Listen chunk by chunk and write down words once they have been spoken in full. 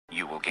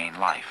gain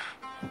life.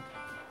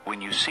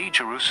 When you see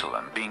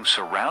Jerusalem being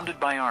surrounded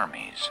by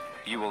armies,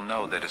 you will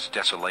know that its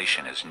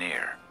desolation is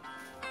near.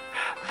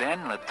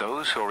 Then let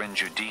those who are in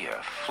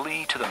Judea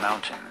flee to the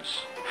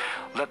mountains.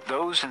 Let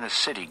those in the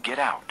city get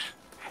out,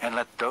 and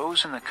let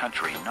those in the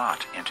country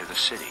not enter the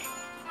city.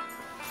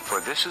 For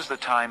this is the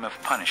time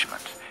of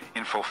punishment,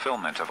 in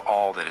fulfillment of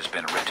all that has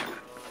been written.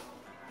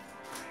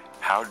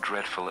 How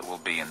dreadful it will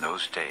be in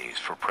those days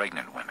for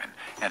pregnant women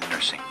and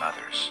nursing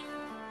mothers.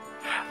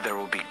 There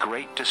will be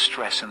great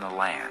distress in the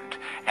land,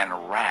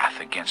 and wrath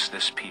against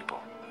this people.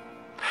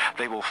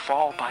 They will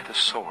fall by the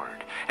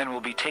sword, and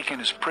will be taken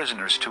as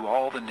prisoners to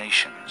all the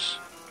nations.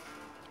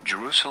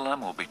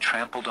 Jerusalem will be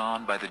trampled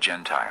on by the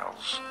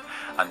Gentiles,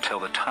 until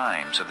the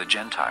times of the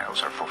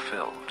Gentiles are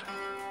fulfilled.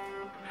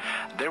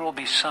 There will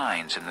be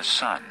signs in the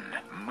sun,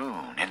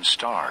 moon, and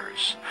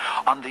stars.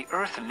 On the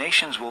earth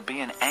nations will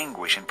be in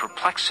anguish and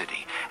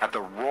perplexity at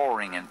the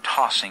roaring and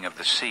tossing of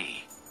the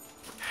sea.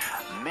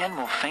 Men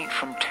will faint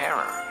from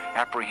terror,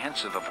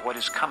 apprehensive of what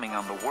is coming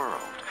on the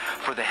world,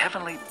 for the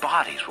heavenly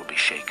bodies will be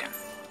shaken.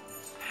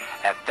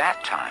 At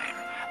that time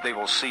they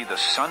will see the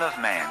Son of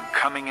Man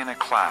coming in a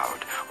cloud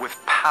with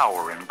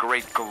power and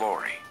great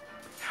glory.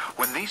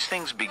 When these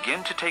things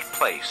begin to take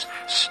place,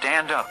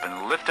 stand up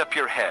and lift up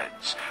your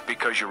heads,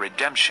 because your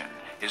redemption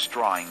is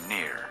drawing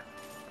near.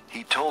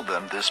 He told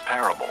them this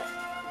parable.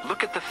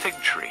 Look at the fig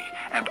tree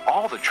and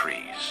all the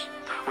trees.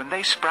 When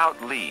they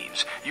sprout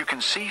leaves, you can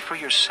see for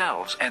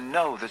yourselves and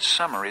know that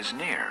summer is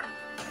near.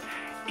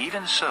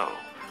 Even so,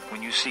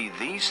 when you see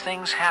these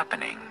things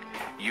happening,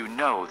 you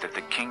know that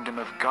the kingdom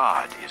of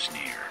God is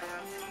near.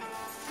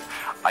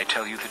 I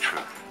tell you the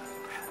truth.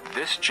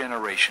 This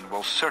generation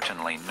will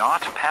certainly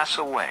not pass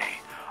away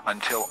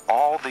until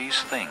all these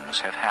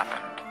things have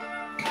happened.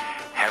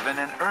 Heaven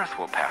and earth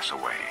will pass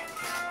away,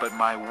 but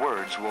my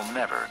words will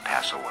never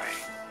pass away.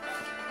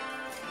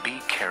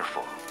 Be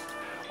careful,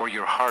 or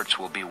your hearts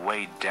will be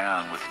weighed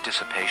down with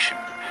dissipation,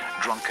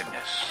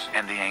 drunkenness,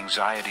 and the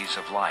anxieties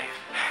of life,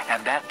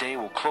 and that day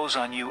will close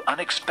on you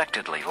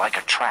unexpectedly like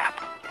a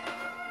trap.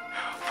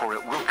 For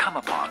it will come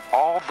upon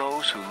all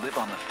those who live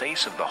on the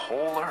face of the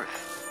whole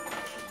earth.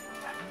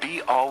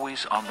 Be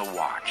always on the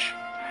watch,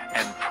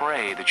 and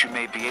pray that you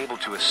may be able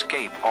to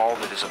escape all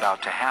that is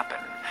about to happen,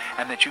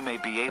 and that you may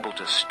be able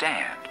to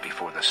stand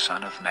before the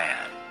Son of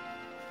Man.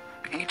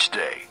 Each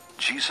day,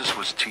 Jesus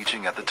was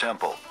teaching at the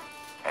temple,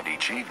 and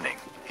each evening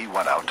he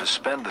went out to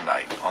spend the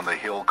night on the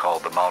hill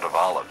called the Mount of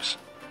Olives.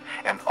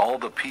 And all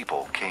the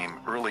people came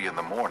early in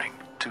the morning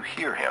to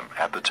hear him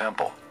at the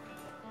temple.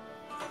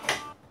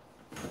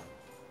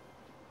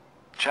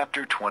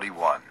 Chapter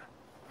 21.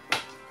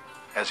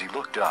 As he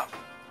looked up,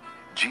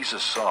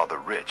 Jesus saw the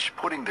rich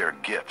putting their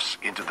gifts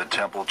into the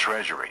temple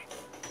treasury.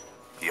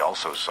 He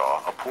also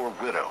saw a poor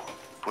widow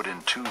put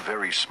in 2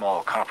 very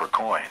small copper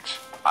coins.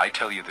 I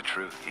tell you the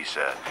truth, he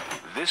said,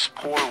 this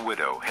poor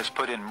widow has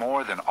put in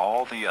more than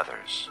all the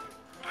others.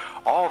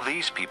 All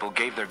these people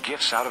gave their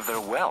gifts out of their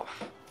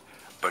wealth,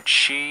 but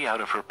she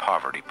out of her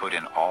poverty put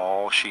in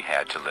all she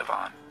had to live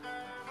on.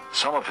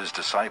 Some of his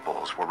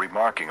disciples were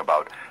remarking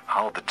about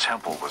how the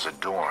temple was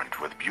adorned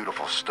with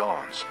beautiful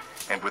stones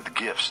and with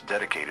gifts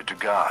dedicated to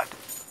God.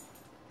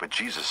 But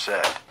Jesus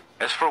said,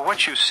 as for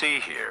what you see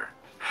here,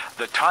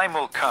 the time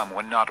will come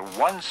when not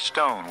one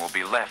stone will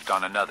be left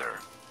on another.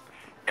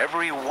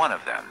 Every one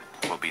of them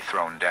will be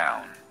thrown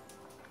down.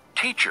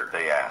 Teacher,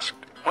 they asked,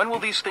 when will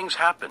these things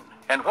happen?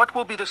 And what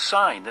will be the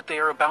sign that they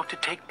are about to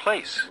take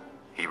place?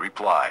 He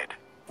replied,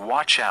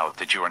 watch out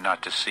that you are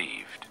not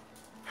deceived.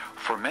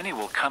 For many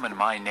will come in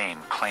my name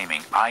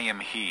claiming, I am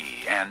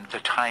he, and the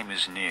time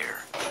is near.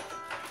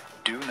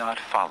 Do not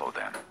follow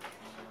them.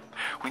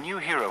 When you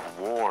hear of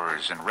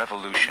wars and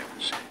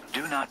revolutions,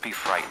 do not be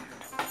frightened.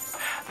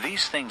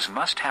 These things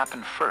must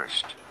happen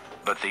first,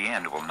 but the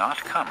end will not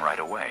come right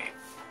away.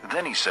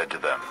 Then he said to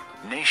them,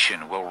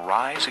 nation will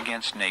rise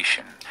against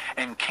nation,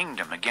 and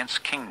kingdom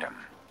against kingdom.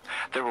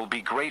 There will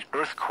be great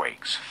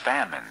earthquakes,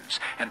 famines,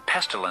 and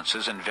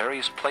pestilences in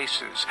various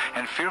places,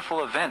 and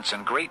fearful events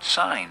and great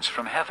signs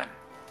from heaven.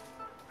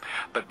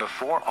 But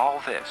before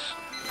all this,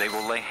 they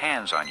will lay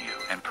hands on you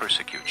and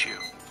persecute you.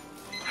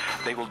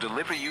 They will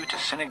deliver you to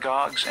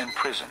synagogues and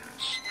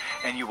prisons,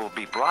 and you will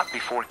be brought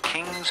before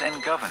kings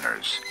and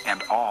governors,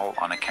 and all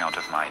on account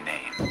of my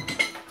name.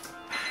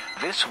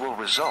 This will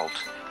result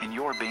in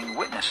your being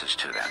witnesses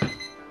to them.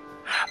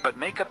 But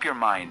make up your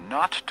mind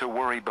not to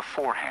worry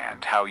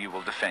beforehand how you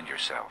will defend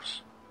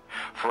yourselves.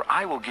 For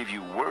I will give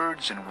you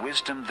words and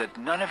wisdom that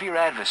none of your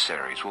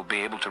adversaries will be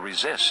able to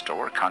resist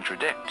or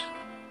contradict.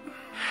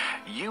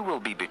 You will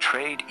be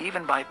betrayed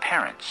even by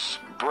parents,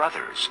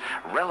 brothers,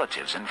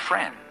 relatives, and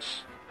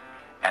friends,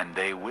 and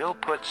they will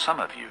put some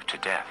of you to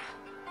death.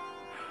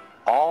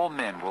 All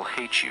men will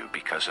hate you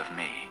because of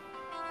me,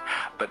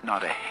 but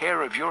not a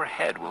hair of your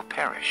head will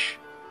perish.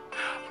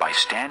 By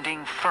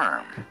standing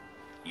firm,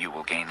 you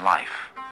will gain life.